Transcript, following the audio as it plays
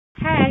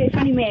Hey, it's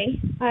only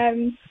me.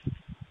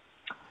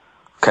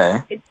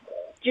 Okay. Do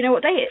you know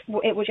what day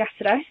it was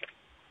yesterday?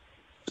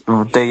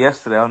 Day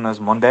yesterday on was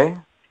Monday.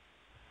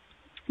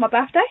 My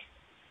birthday?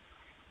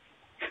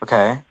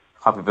 Okay.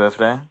 Happy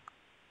birthday.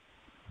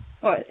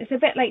 Well, it's a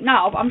bit late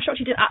now, but I'm shocked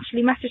you didn't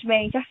actually message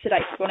me yesterday,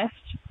 to be honest.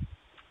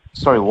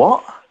 Sorry,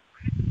 what?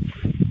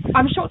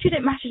 I'm shocked you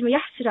didn't message me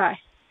yesterday.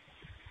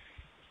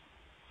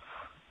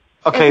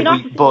 It'd Okay, be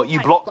nice to see but you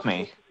like, blocked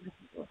me.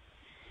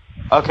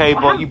 Okay,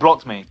 I but you haven't.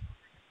 blocked me.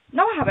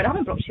 No, I haven't. I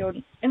haven't blocked you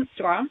on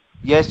Instagram.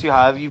 Yes, you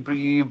have. You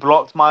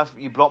blocked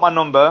my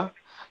number.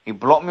 You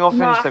blocked me off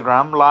No,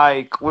 Instagram.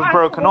 Like we've I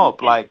broken thought,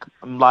 up. Like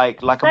a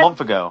but,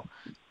 month ago.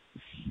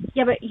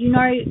 yeah, but you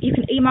know, you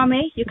can email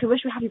me. You can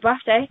wish me happy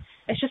birthday.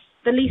 It's just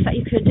the least that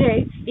you could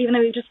do, even though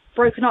we've just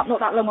broken up not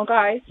that long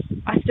ago.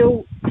 I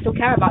still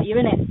care about you,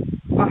 innit?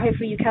 Well,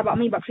 hopefully you care about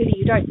me, but clearly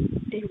you don't.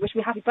 You wish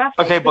me happy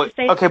birthday. So just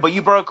say Okay, but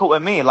you broke up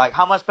with me. Like,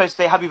 how am I supposed to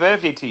say happy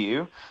birthday to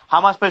you? How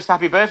am I supposed to say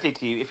happy birthday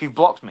to you if you've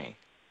blocked me?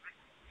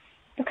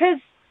 because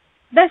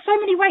there's so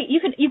many ways.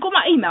 You've got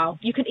my email.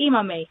 You can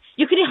email me.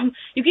 You can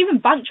even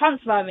bank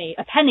transfer me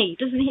a penny.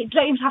 You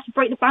don't even have to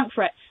break the bank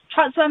for it.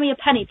 Transfer me a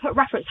penny. Put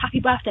reference. Happy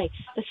birthday.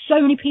 There's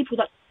so many people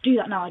that do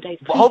that nowadays.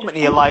 But Please just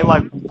ultimately, anything.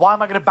 why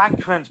am I going to bank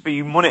transfer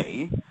you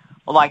money,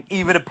 or like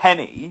even a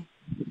penny,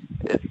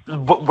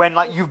 when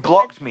like you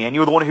blocked me and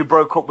you're the one who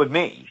broke up with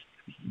me?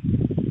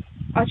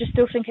 I just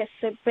still think it's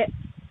a bit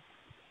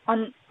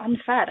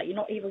unfair that you're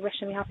not even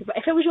wishing me happy. But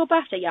if it was your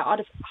birthday, yeah, I'd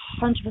have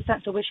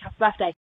 100% still wish you happy birthday.